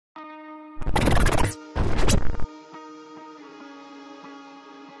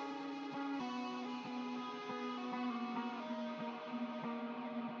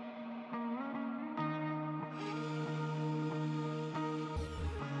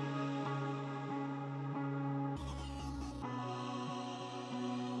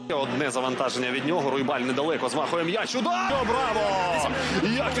Одне завантаження від нього. Руйбаль недалеко змахує м'яч. Удар! Браво!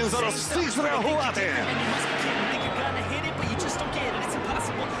 Як він зараз встиг зреагувати?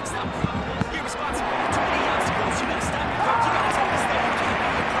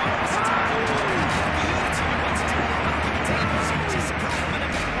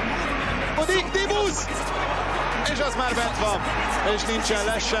 És az már bent van, és nincsen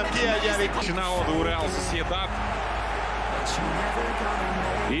lesz sem, kiegyenlik. Нагоду у Реал Сосєдад.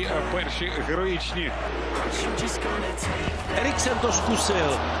 І перші героїчні. Eriksen to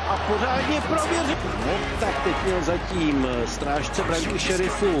zkusil a pořádně prověřil. No, tak teď měl zatím strážce branky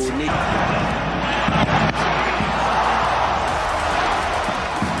šerifu.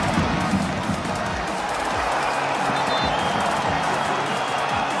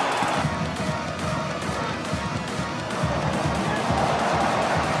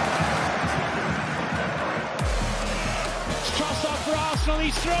 For Arsenal,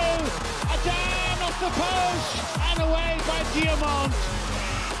 he's through, down off the post and away by Diamond.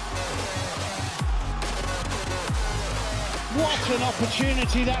 What an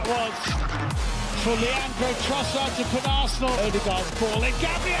opportunity that was for Leandro Trossard to put Arsenal. Odegaard's ball in,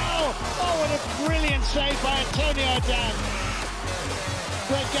 Gabriel! Oh, what a brilliant save by Antonio Dan.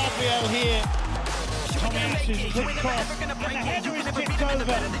 Greg Gabriel here. Tomias's quick cross, and the header is tipped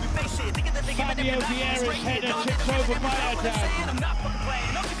over. Fabio Vieira's header tipped over by Adan.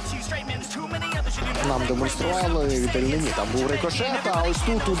 Нам демонстрували вітальнині. Там був рикошет, а ось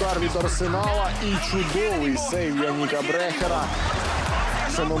тут удар від Арсенала і чудовий сейв Яніка Брехера.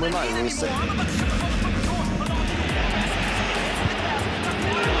 Феноменальний сейв.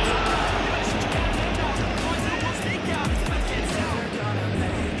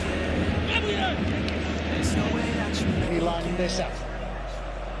 Lining this up.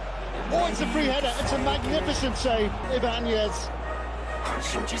 Oh, it's a free header. It's a magnificent save, Ibanez.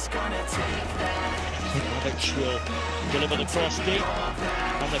 Alex will deliver the cross deep,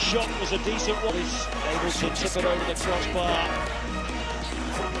 and the shot was a decent one. He's able to tip it over the crossbar.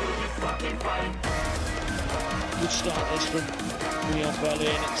 Good start this from Union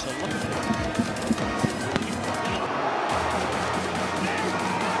Berlin. It's a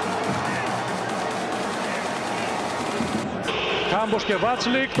Κάμπος και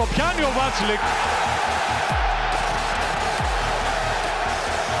Βάτσλικ, το πιάνει ο Βάτσλικ.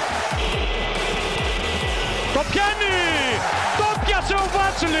 Το πιάνει! Το πιάσε ο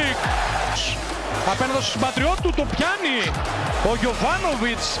Βάτσλικ! Απέναντι στους συμπατριώτες του το πιάνει ο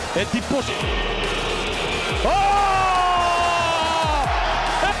Γιοβάνοβιτς. Εντύπωση.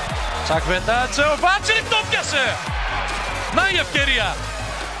 Τσακβεντάτσε, ο Βάτσλικ το πιάσε! Να η ευκαιρία!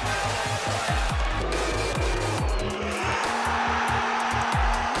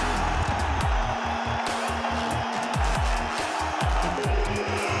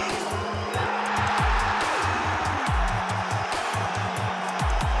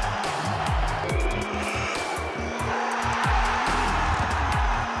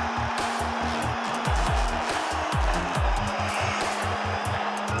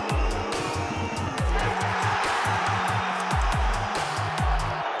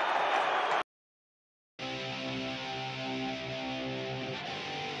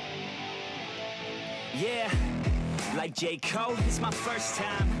 Yeah, like J. Cole, it's my first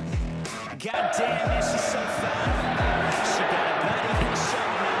time. Goddamn, man, she's so fine. She got a body and a show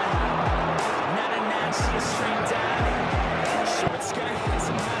now. Not a nine, she a straight dime. Short skirt and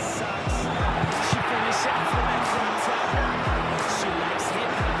some high socks. She finish out for that crop top. She likes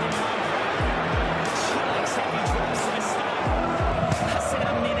hip-hop and rock. She likes heavy drops and stop. I said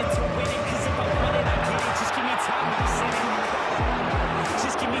I'm in it to win it, cause if I want it, I get it. Just give me time, I'll be sitting.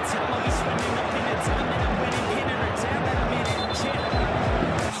 Just give me time, I'll be swimming up in the time.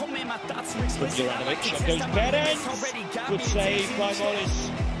 Juranovic, goes Berens. Good save by Morris.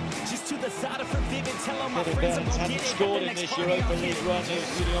 Kevin Berens hasn't scored in this Europa League run of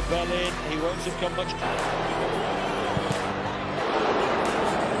Union Berlin. He won't have come much.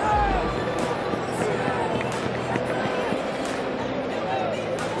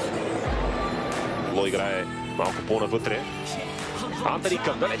 Ло играе малко по-навътре. Антони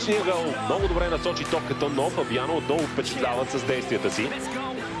към далечния гол. Много добре насочи топката, но Фабиано отдолу впечатляват с действията си.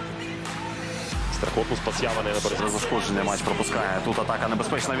 Страхотно спасяване на бързо. Зашкоджений матч пропускає. Тут атака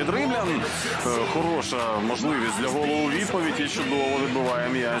небезпечна від римлян. Хороша можливість для голу у відповідь. І чудово відбиває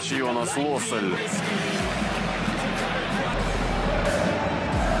м'яч Йонас Лосель.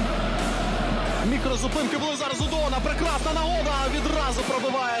 Мікрозупинки були зараз у Доана. Прекрасна нагода. Відразу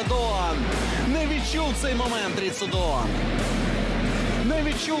пробиває Доан. Не відчув цей момент Ріцу Доан. Не не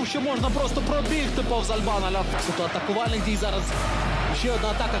відчув, що можна просто пробігти повз Альбана Ляфон. Тут атакувальник дій зараз. Ще одна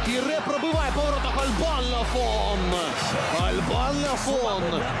атака. Кіре пробиває по воротах Альбан Ляфон. Альбан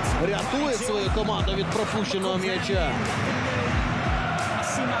Ляфон рятує свою команду від пропущеного м'яча.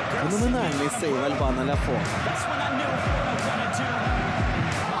 Феноменальний сейв Альбана Ляфон.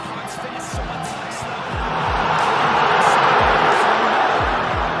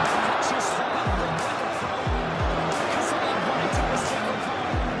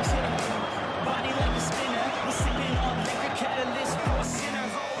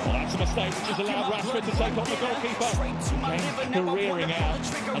 Mistake which has allowed Rashford to take on the goalkeeper. Came careering out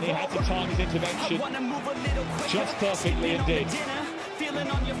and he had to time his intervention just perfectly indeed.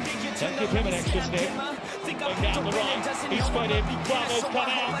 Don't give him an extra sniff. Going down the right, he's sped him. Bravo's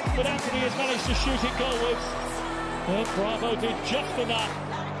come out, but Anthony has managed to shoot it goalwards. Well, Bravo did just enough.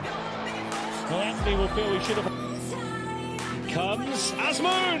 Well, Anthony will feel he should have. Comes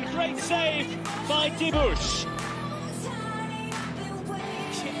Azmoun, great save by Dibush.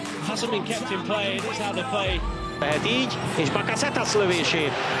 Hasn't been kept in play, it is how they play. Lehet így, és Bakasetas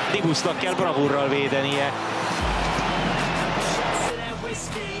lövését Dibusznak kell bravúrral védenie.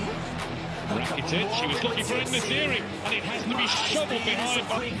 Rakitic, she was looking for Nesiri, and it has to be shoveled behind.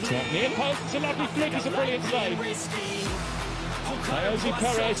 Near post, it's a lovely flick, it's a brilliant save. Jose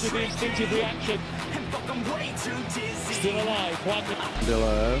Perez with the instinctive reaction. Still alive,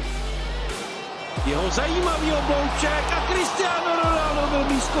 one. Jeho zajímavý oblouček a Cristiano Ronaldo byl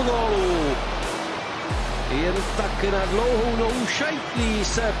blízko gólu. Jen tak na dlouhou nohu Šajtlí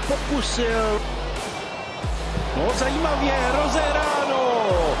se pokusil. No zajímavě, rozehráno.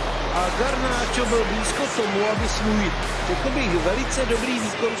 A Garnacho byl blízko tomu, aby svůj, řekl bych, velice dobrý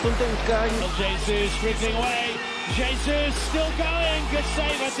výkon v tomto utkání. Jesus wriggling away. Jesus still going. Good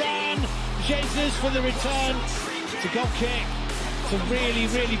save Dan. Jesus for the return. It's a goal kick. It's a really,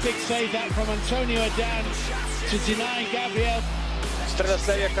 really big save that from Antonio Dan to deny Gabriel. Стреля с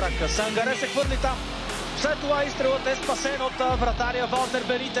левия крак. Сангаре се хвърли там. След това изстрелът е спасен от вратаря Валтер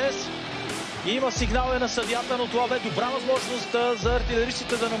Бенитес. Има сигнал на съдията, но това бе добра възможност за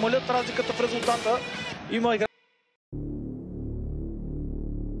артилеристите да намалят разликата в резултата. Има игра.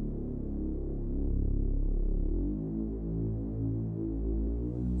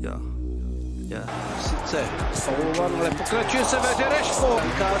 Sice Paulovan, ale pokračuje se ve Dereško.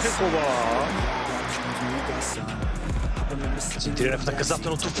 Výkáře Kovala. Центрира в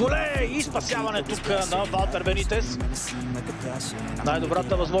наказателното поле и спасяване тук на Валтер Бенитес.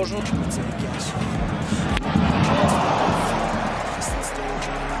 Най-добрата възможност.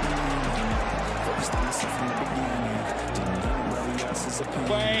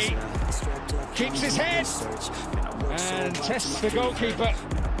 Way keeps his head and tests the goalkeeper.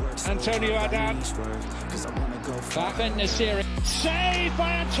 Antonio Adan. Bafen Nasiri. Saved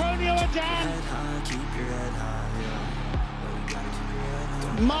by Antonio Adan.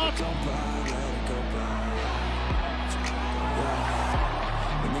 Mark.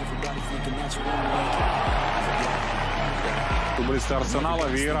 Футболісти Арсенала,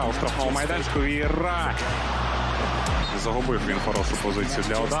 Вієра, у штрафному майданчику, Вієра. Загубив він хорошу позицію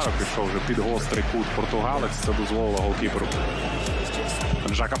для удару, пішов вже під гострий кут португалець, це дозволило голкіперу.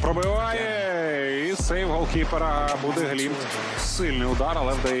 Жака пробиває, і сейв голкіпера буде Глімт. Сильний удар,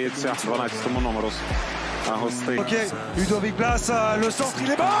 але вдається 12-му номеру гостей. Ok, Ludovic Blas, le centre,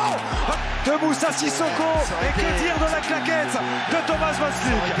 il est bon de Moussa Sissoko. Et que dire de la claquette de Thomas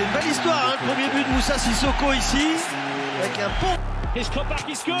Waslik. C'était une belle histoire, hein, le premier but de Moussa Sissoko ici, avec un pont. His cutback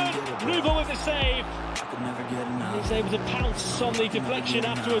is good. Nubo with the save. He's able to pounce on the deflection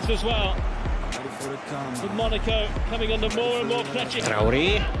afterwards as well. With Monaco coming under more and more pressure. Traoré,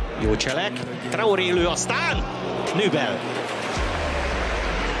 jó cselek. Traoré lő, aztán Nübel.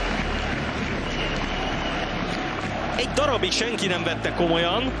 Egy darabig senki nem vette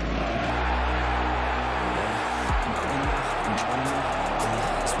komolyan.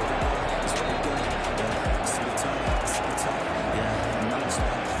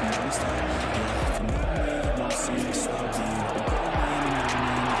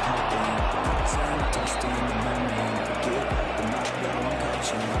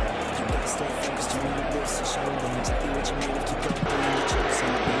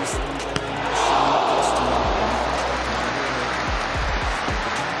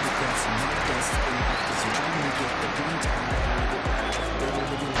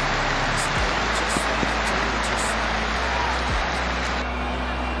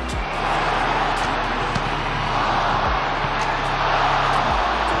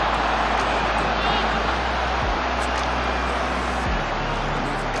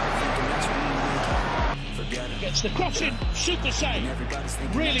 Martin, super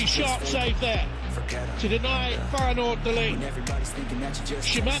save. Really sharp save there to deny Feyenoord the lead.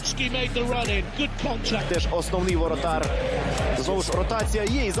 Szymanski made the run in. Good contact. Теж основний воротар. Знову ж ротація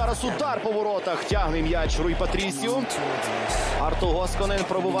є. І зараз удар по воротах. Тягне м'яч Руй Патрісіо. Арту Госконен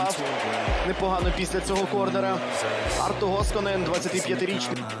пробував непогано після цього корнера. Арту Госконен,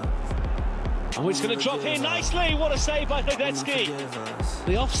 25-річний. And it's going to drop in nicely. What a save by THISGK.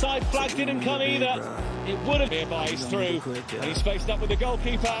 The offside flag didn't come either. It would have been by he's through. And he's faced up with the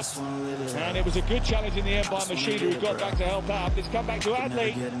goalkeeper. And it was a good challenge in the end by Machida, who got back to help out. It's come back to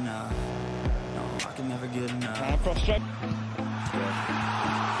Adley. And prostrate.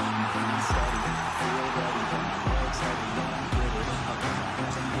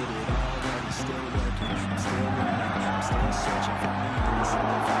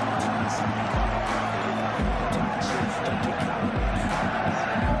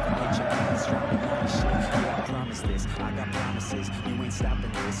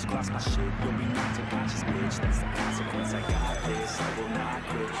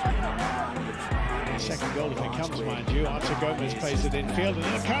 Second goal if it comes, mind you. Artur Gomez plays it infield, and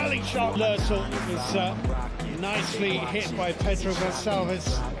then a curling shot. Lörsel was nicely hit by Pedro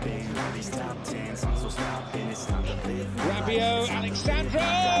Gonçalves. Rabiot, Alexandro!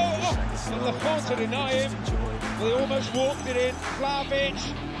 Oh, and Lafont to deny him. They almost walked it in. Vlahovic,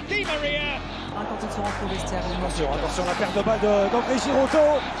 Di Maria. Attention, la perte de balle d'André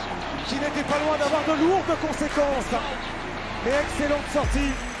Giraudeau, qui n'était pas loin d'avoir de lourdes conséquences. Mais excellente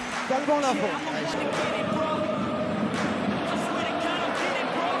sortie d'Alban Lafont.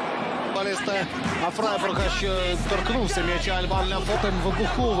 Фрайбурга ще торкнувся м'яча Альбан Ляфон тим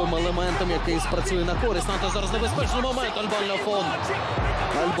вибуховим елементом, який спрацює на користь. Нато зараз небезпечний момент. Альбан Ляфон.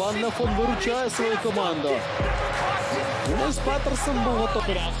 Альбан Ляфон виручає свою команду. Ось Патерсон був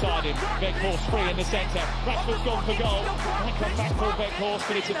готовий. Outside him, Weghorst free in the centre. Rashford's gone for goal. Might come back for Weghorst,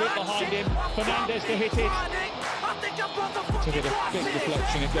 but it's a bit behind him. Fernandes to hit it. Took it a big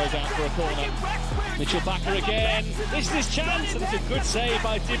deflection, it goes out for a corner. Mitchell Bakker again. This is his chance, and it's a good save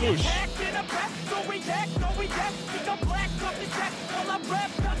by Dibush.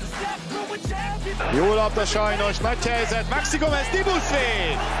 Jó labda sajnos, nagy helyzet, Maxi Gomez, Dibusz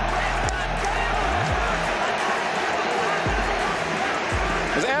véd!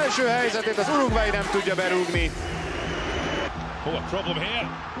 Az első helyzetét az Uruguay nem tudja berúgni. Oh, a problem here.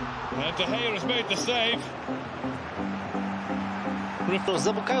 And De Gea has made the save.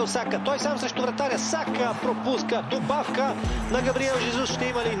 За Букайо Сака. Той сам срещу вратаря. Сака пропуска. Добавка на Габриел Жезус. Ще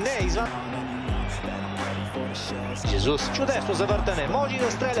има ли? Не. Извън. Жезус. Чудесно завъртане. Може и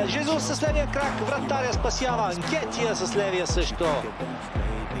да стреля. Жезус с левия крак. Вратаря спасява. Нкетия с левия също.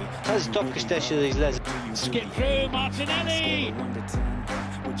 Тази топка щеше да излезе. Skip through Martinelli.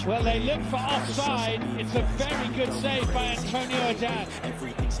 Well, they look for offside. It's a very good save by Antonio Adan.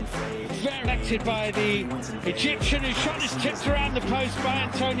 Very elected by the Egyptian, whose shot is tipped around the post by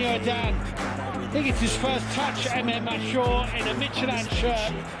Antonio Adan. I think it's his first touch, Emi Martinez in a Michelin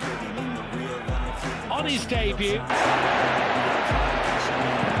shirt on his debut.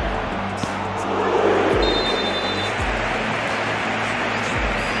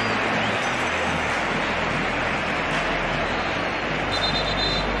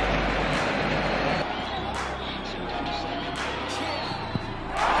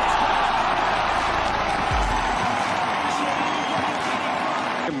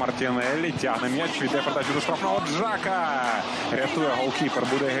 Мартінеллі тягне м'яч, йде передачу до штрафного. Джака рятує голкіпер,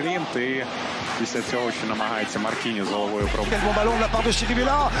 буде Глінт. І після цього ще намагається Маркіньо з головою пробити. Bon ballon de la part de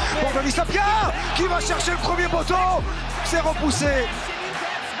Chirivella. Pour Denis Sapien qui va chercher le premier poteau. C'est repoussé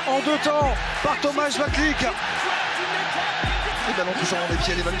en deux temps par Tomasz Vaklik. Et ballon toujours dans les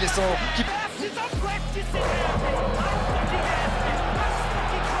pieds d'Evan Guessant.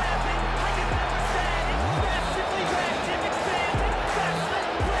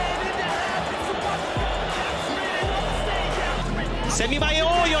 Emi Martinez,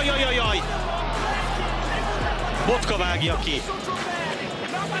 oj. Botka vágja ki.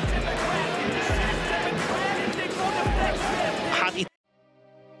 Hát itt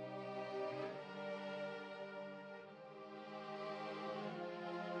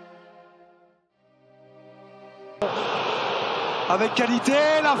Avec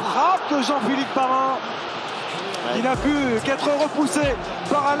qualité, la frappe de Jean-Philippe Parent. Il n'a pu qu'être repoussé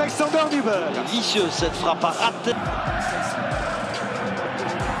par Alexander Nübel. Vicieuse cette frappe à rate.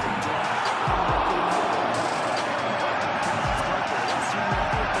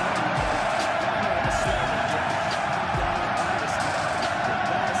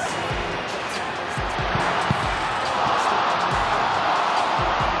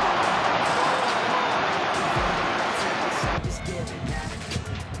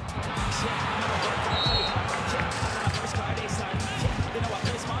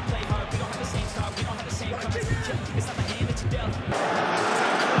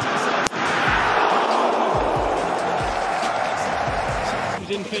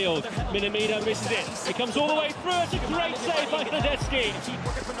 in field. Minamino misses it. It comes all the way through. It's a great save by Tedeschi.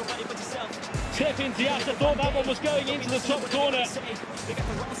 Tefin Diasta thought that one was going into the top corner.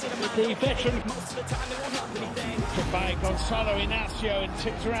 The veteran By Gonzalo Inacio and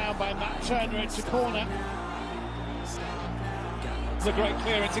tipped around by Matt Turner into corner. the great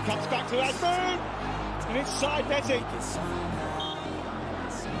clearance. It comes back to Asmoon. And it's side netting.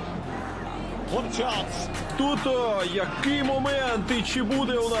 What a chance. Тут який момент, і чи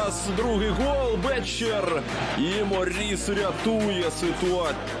буде у нас другий гол? Бетчер і Моріс рятує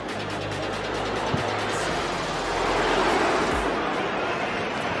ситуацію.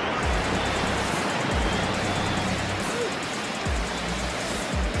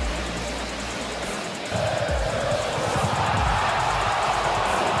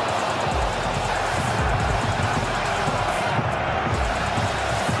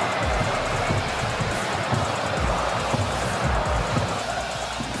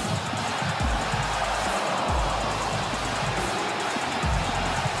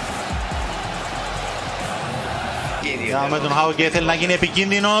 Με τον Χάουγκε θέλει να γίνει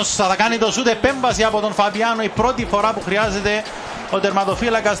επικίνδυνος, θα κάνει το σούτ, επέμβαση από τον Φαμπιάνο, η πρώτη φορά που χρειάζεται ο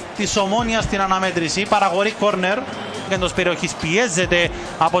τερματοφύλακας της Ομόνοιας στην αναμέτρηση. Παραγωγή κόρνερ εντός περιοχής, πιέζεται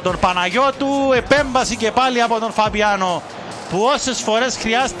από τον Παναγιώτου, επέμβαση και πάλι από τον Φαμπιάνο, που όσες φορές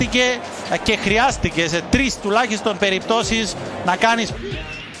χρειάστηκε και χρειάστηκε σε 3 τουλάχιστον περιπτώσεις να κάνει.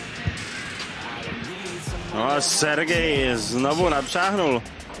 No, Sergej znovu napřáhnul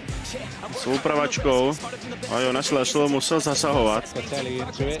svou pravačkou a jo, našel, musel zasahovat.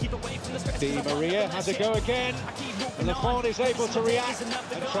 Di Maria has a go again, and Lafon is able to react,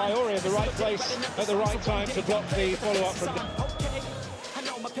 and Traore in the right place at the right time to block the follow-up from.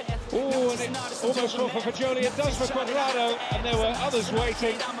 Oh, and it almost fell for Fagioli. It does for Quadrado, and there were others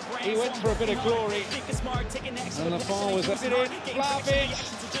waiting. He went for a bit of glory, and Lafon was in. Vlahovic,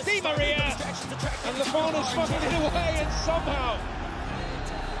 Di Maria, and Lafon has smuggled it away, and somehow.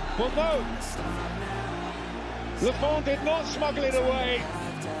 Well, no. Lafon did not smuggle it away.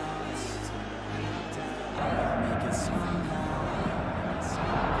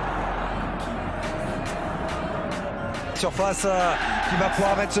 Surface qui va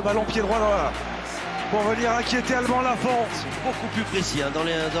pouvoir mettre ce ballon pied droit pour venir inquiéter Allemand Lafont. Beaucoup plus précis hein,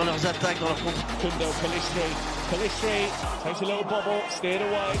 dans leurs attaques, dans leur contre. Pelistri takes a little bobble, steered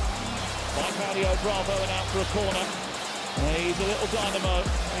away by Claudio Bravo and out for a corner. He's a little dynamo,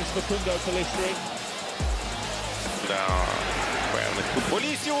 he's Facundo Pelistri. Певних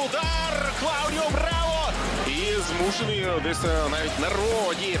футболістів, удар, Клаудіо Браво! І змушений десь навіть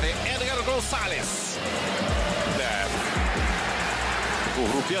народіти Едгар Гонсалес. У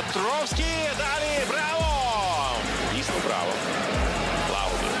групі Петровський, далі Браво! Дійсно Браво.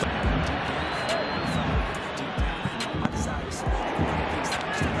 Клаудіо.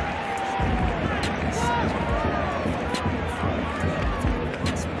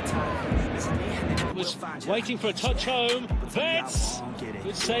 Waiting for a touch home. Vets!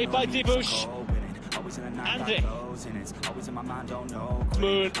 Good save by Dibush. Andy.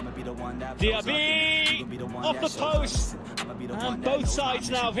 Moon. Diaby! Off the post. And both sides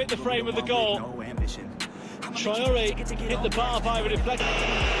now have hit the frame of the goal. Traore hit the bar by a deflection.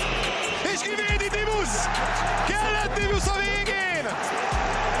 Iscrivete Dibus! Kellett Dibus a végén!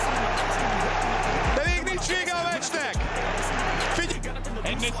 De még nincs vége a meccsnek!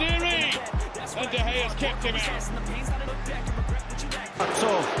 En-Nesyri! And De Gea's kept him out.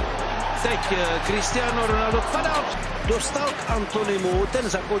 Co? Teď Cristiano Ronaldo padal, dostal k Antonimu, ten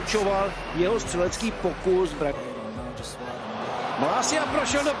zakončoval jeho střelecký pokus. Malasia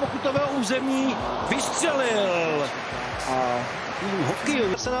prošel do pokutového území, vystřelil. A tým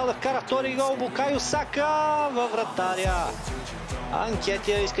hokejový. Арсенал вкара втори гол, Букайо Сака във вратаря.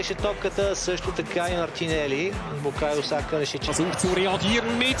 Анкетия искаше топката, също така и Мартинели. Букайо Сака реши, че... Versucht zu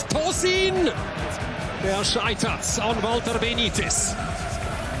reagieren mit Tosin. Der scheitert an Walter Benitez.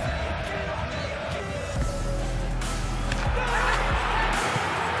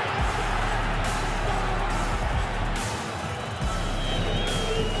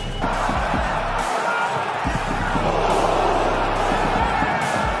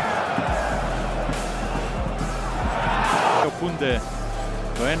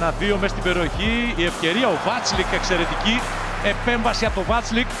 Το 1-2 μες στην περιοχή, η ευκαιρία, ο Βάτσλικ, εξαιρετική επέμβαση από τον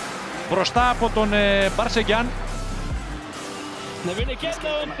Βάτσλικ μπροστά από τον Μπαρσεγιάν.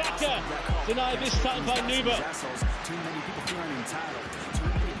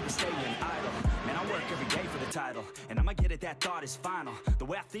 title, and I'ma get it, that thought is final. The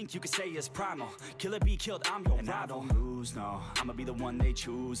way I think you could say is primal. Kill it, be killed, I'm your rival. And I don't lose, no. I'ma be the one they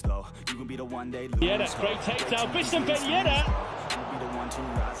choose, though. You can be the one they lose. Yeah, great takedown. Bistan Ben Yedder.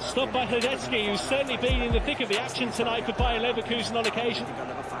 Stopped by Hledecky, who's certainly been in the thick of the action tonight for Bayer Leverkusen on occasion.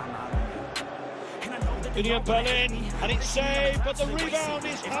 Union Berlin, and it's saved, but the rebound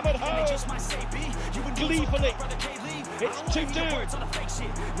is hammered home. Gleefully. It's 2-2.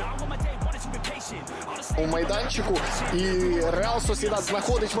 У майданчику, і Реал Сосєдад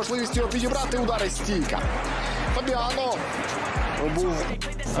знаходить можливість його підібрати, удари стійка. Φαμπιάνο був...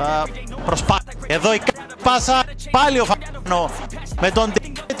 Προσπάθησε. Εδώ η πάσα, πάλι ο Φαμπιάνο. Με τον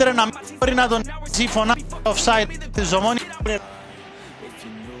Τίτρε να μην μπορεί να τον ζει, φωνάζει offside της Ομόνιας.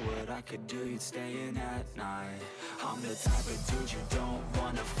 I'm the type of dude you don't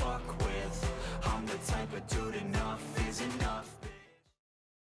wanna fuck with. I'm the type of dude